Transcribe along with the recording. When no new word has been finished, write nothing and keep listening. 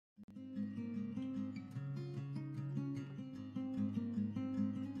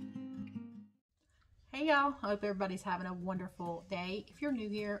Hey y'all, hope everybody's having a wonderful day. If you're new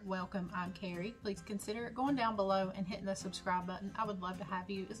here, welcome. I'm Carrie. Please consider going down below and hitting the subscribe button. I would love to have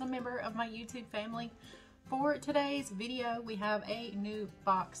you as a member of my YouTube family. For today's video, we have a new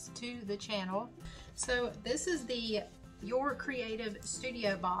box to the channel. So this is the Your Creative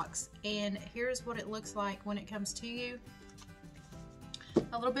Studio box, and here's what it looks like when it comes to you.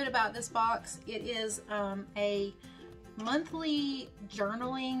 A little bit about this box. It is a monthly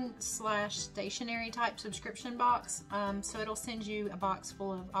journaling / stationery type subscription box. So it'll send you a box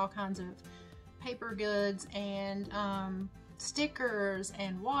full of all kinds of paper goods and stickers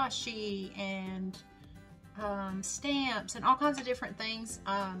and washi and stamps and all kinds of different things.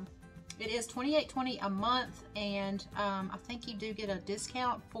 It is $28.20 a month, and I think you do get a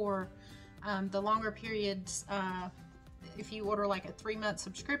discount for the longer periods. If you order like a 3-month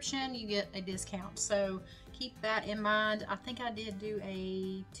subscription, you get a discount. So keep that in mind. I think I did do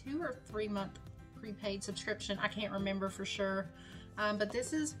a 2 or 3 month prepaid subscription. I can't remember for sure. But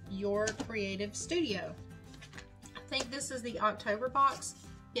this is Your Creative Studio. I think this is the October box.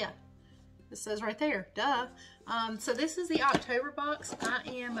 Yeah, it says right there, duh. So this is the October box. I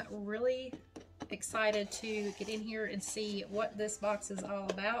am really excited to get in here and see what this box is all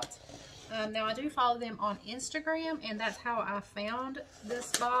about. Now I do follow them on Instagram, and that's how I found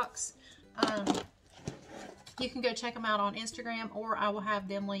this box. You can go check them out on Instagram, or I will have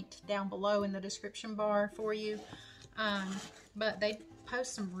them linked down below in the description bar for you. But they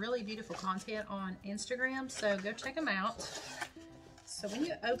post some really beautiful content on Instagram, so go check them out. So when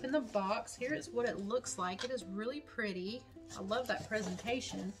you open the box, here is what it looks like. It is really pretty. I love that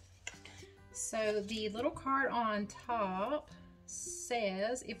presentation. So the little card on top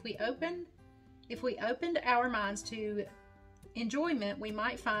says, if we opened our minds to enjoyment, we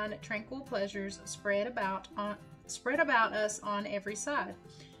might find tranquil pleasures spread about us on every side.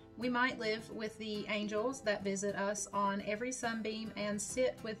 We might live with the angels that visit us on every sunbeam and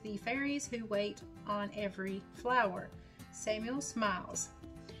sit with the fairies who wait on every flower. Samuel smiles.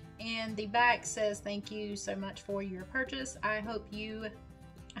 And the back says, thank you so much for your purchase. I hope you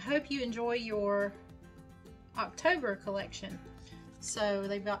enjoy your October collection. So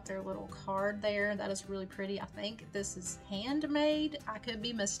they've got their little card there. That is really pretty. I think this is handmade. I could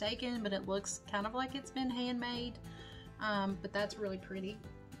be mistaken, but it looks kind of like it's been handmade. But that's really pretty.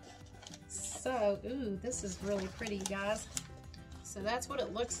 So, ooh, this is really pretty, guys. So that's what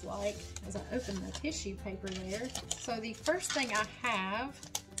it looks like as I open the tissue paper there. So the first thing I have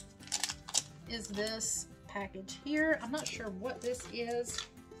is this package here. I'm not sure what this is,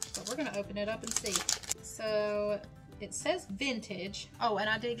 but we're gonna open it up and see. So it says vintage. Oh, and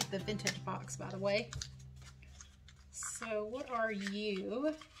I did get the vintage box, by the way. So what are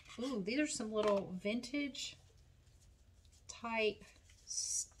you? Ooh, these are some little vintage type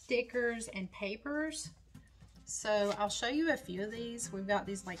stickers and papers. So I'll show you a few of these. We've got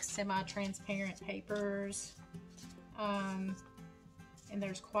these like semi-transparent papers. And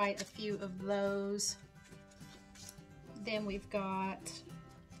there's quite a few of those. Then we've got,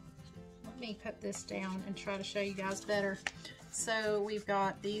 let me put this down and try to show you guys better. So we've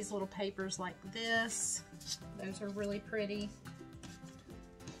got these little papers like this. Those are really pretty.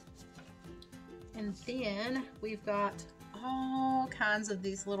 And then we've got all kinds of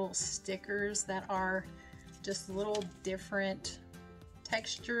these little stickers that are just little different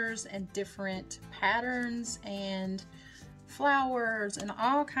textures and different patterns and flowers and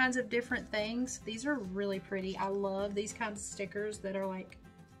all kinds of different things. These are really pretty. I love these kinds of stickers that are like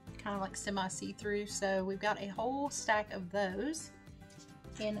kind of like semi see-through. So we've got a whole stack of those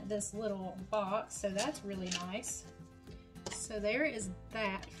in this little box, so that's really nice. So there is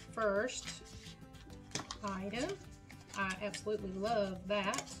that first item. I absolutely love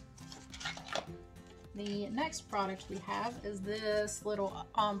that. The next product we have is this little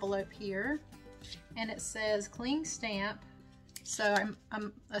envelope here, and it says cling stamp. So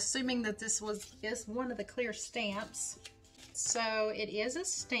I'm assuming that this is one of the clear stamps. So it is a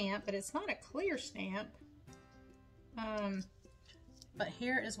stamp, but it's not a clear stamp. But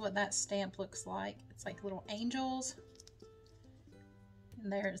here is what that stamp looks like. It's like little angels. And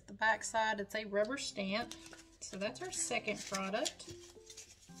there's the back side. It's a rubber stamp. So that's our second product.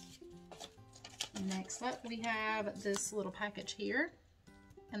 Next up, we have this little package here.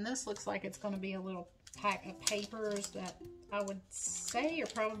 And this looks like it's going to be a little pack of papers that I would say are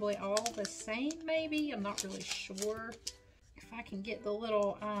probably all the same, maybe. I'm not really sure. If I can get the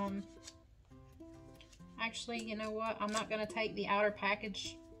little, actually, you know what? I'm not going to take the outer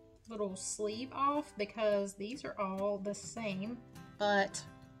package little sleeve off because these are all the same. But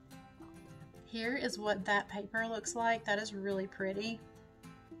here is what that paper looks like. That is really pretty.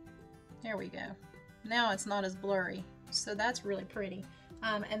 There we go. now it's not as blurry. So that's really pretty.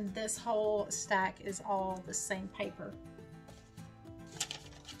 And this whole stack is all the same paper.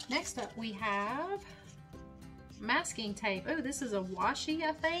 Next up we have masking tape. Oh, this is a washi,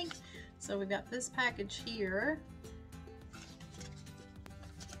 I think. So we've got this package here.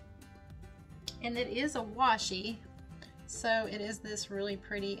 And it is a washi. So it is this really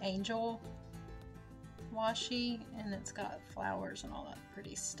pretty angel washi, and it's got flowers and all that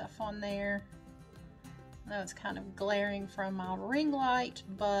pretty stuff on there. I know it's kind of glaring from my ring light,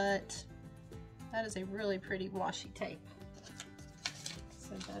 but that is a really pretty washi tape.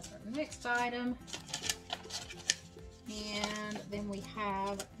 So that's our next item. And then we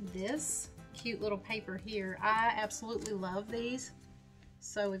have this cute little paper here. I absolutely love these.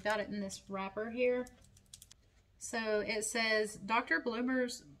 So we've got it in this wrapper here. So it says Dr.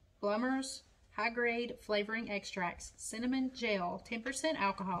 Blummer's high grade flavoring extracts, cinnamon gel, 10%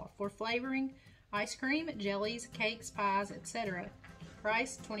 alcohol for flavoring ice cream, jellies, cakes, pies, etc.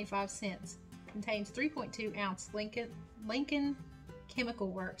 Price 25 cents. Contains 3.2 ounce Lincoln Chemical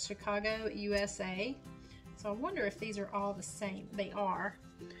Works, Chicago, USA. So I wonder if these are all the same. They are.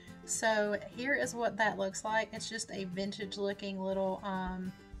 So here is what that looks like. It's just a vintage looking little,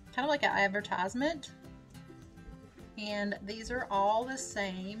 kind of like an advertisement. And these are all the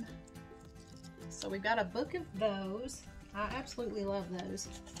same. So we've got a book of those. I absolutely love those.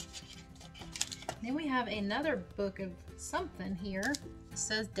 Then we have another book of something here. It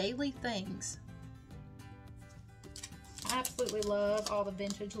says Daily Things. I absolutely love all the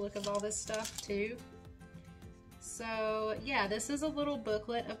vintage look of all this stuff too. So yeah, this is a little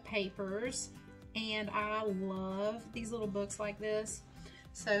booklet of papers, and I love these little books like this.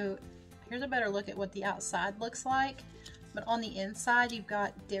 So here's a better look at what the outside looks like. But on the inside, you've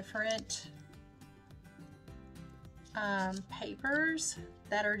got different papers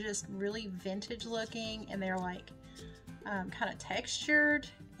that are just really vintage looking, and they're like kind of textured,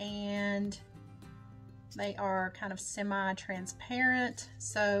 and they are kind of semi-transparent.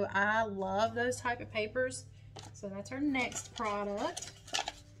 So I love those type of papers. So that's our next product.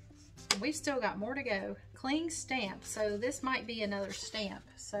 We've still got more to go. Cling stamp. So this might be another stamp.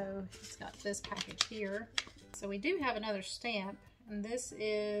 So it's got this package here. So we do have another stamp, and this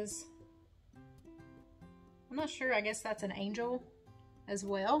is, I'm not sure, I guess that's an angel as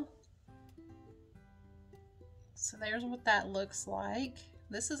well. So there's what that looks like.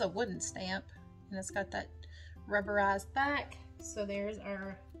 This is a wooden stamp, and it's got that rubberized back. So there's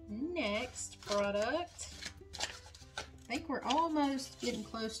our next product. I think we're almost getting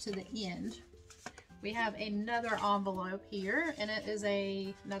close to the end. We have another envelope here, and it is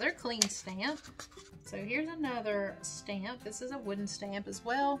another clean stamp. So here's another stamp. This is a wooden stamp as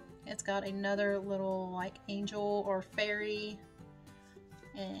well. It's got another little like angel or fairy.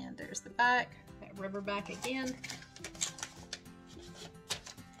 And there's the back, that rubber back again.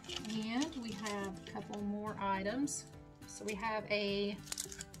 And we have a couple more items. So we have a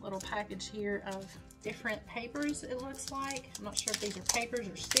little package here of different papers, it looks like. I'm not sure if these are papers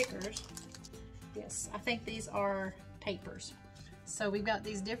or stickers. Yes, I think these are papers. So we've got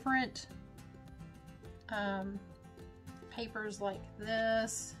these different papers like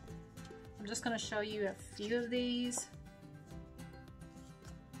this. I'm just going to show you a few of these,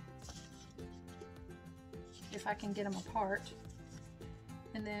 if I can get them apart.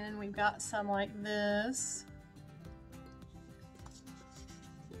 And then we've got some like this.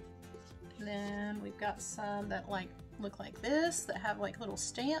 And then we've got some that like look like this, that have like little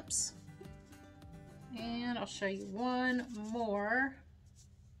stamps. And I'll show you one more.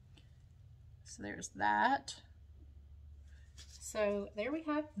 So there's that. So there we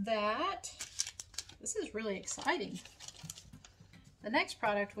have that. This is really exciting. The next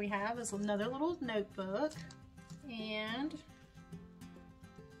product we have is another little notebook, and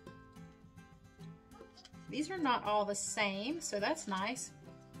these are not all the same, so that's nice.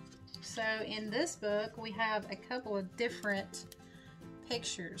 So in this book we have a couple of different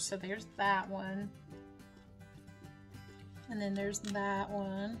pictures. So there's that one, and then there's that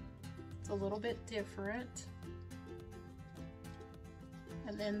one. It's a little bit different.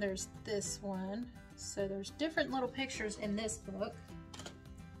 And then there's this one. So there's different little pictures in this book.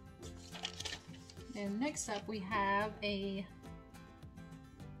 And next up we have a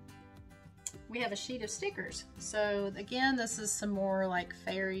sheet of stickers. So again, this is some more like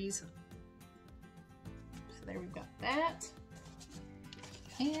fairies. So there we've got that.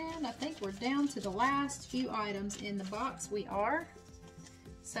 And I think we're down to the last few items in the box. We are.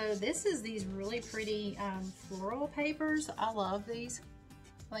 So this is these really pretty floral papers. I love these.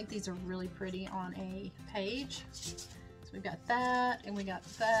 I think these are really pretty on a page. So we've got that, and we got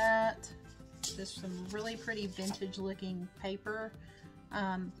that. this some really pretty vintage looking paper,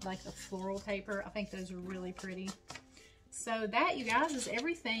 like the floral paper. I think those are really pretty. So that, you guys, is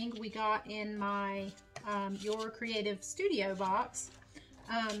everything we got in my Your Creative Studio box.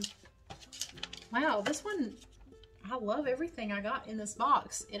 Wow, this one, I love everything I got in this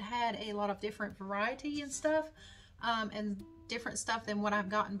box. It had a lot of different variety and stuff, and different stuff than what I've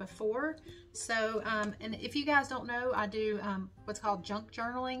gotten before. So, and if you guys don't know, I do what's called junk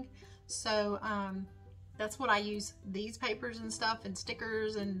journaling. So, that's what I use these papers and stuff and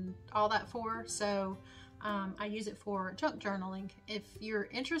stickers and all that for. So, I use it for junk journaling. If you're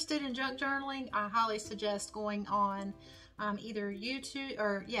interested in junk journaling, I highly suggest going on either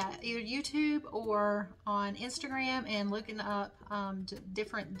YouTube or on Instagram and looking up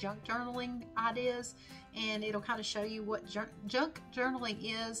different junk journaling ideas, and it'll kind of show you what junk journaling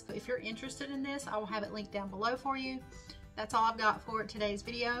is. But if you're interested in this, I will have it linked down below for you. That's all I've got for today's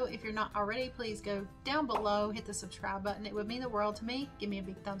video. If you're not already, please go down below, hit the subscribe button. It would mean the world to me. Give me a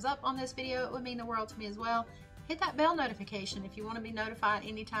big thumbs up on this video. It would mean the world to me as well. Hit that bell notification if you want to be notified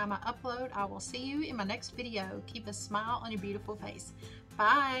anytime I upload. I will see you in my next video. Keep a smile on your beautiful face.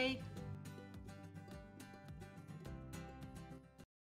 Bye.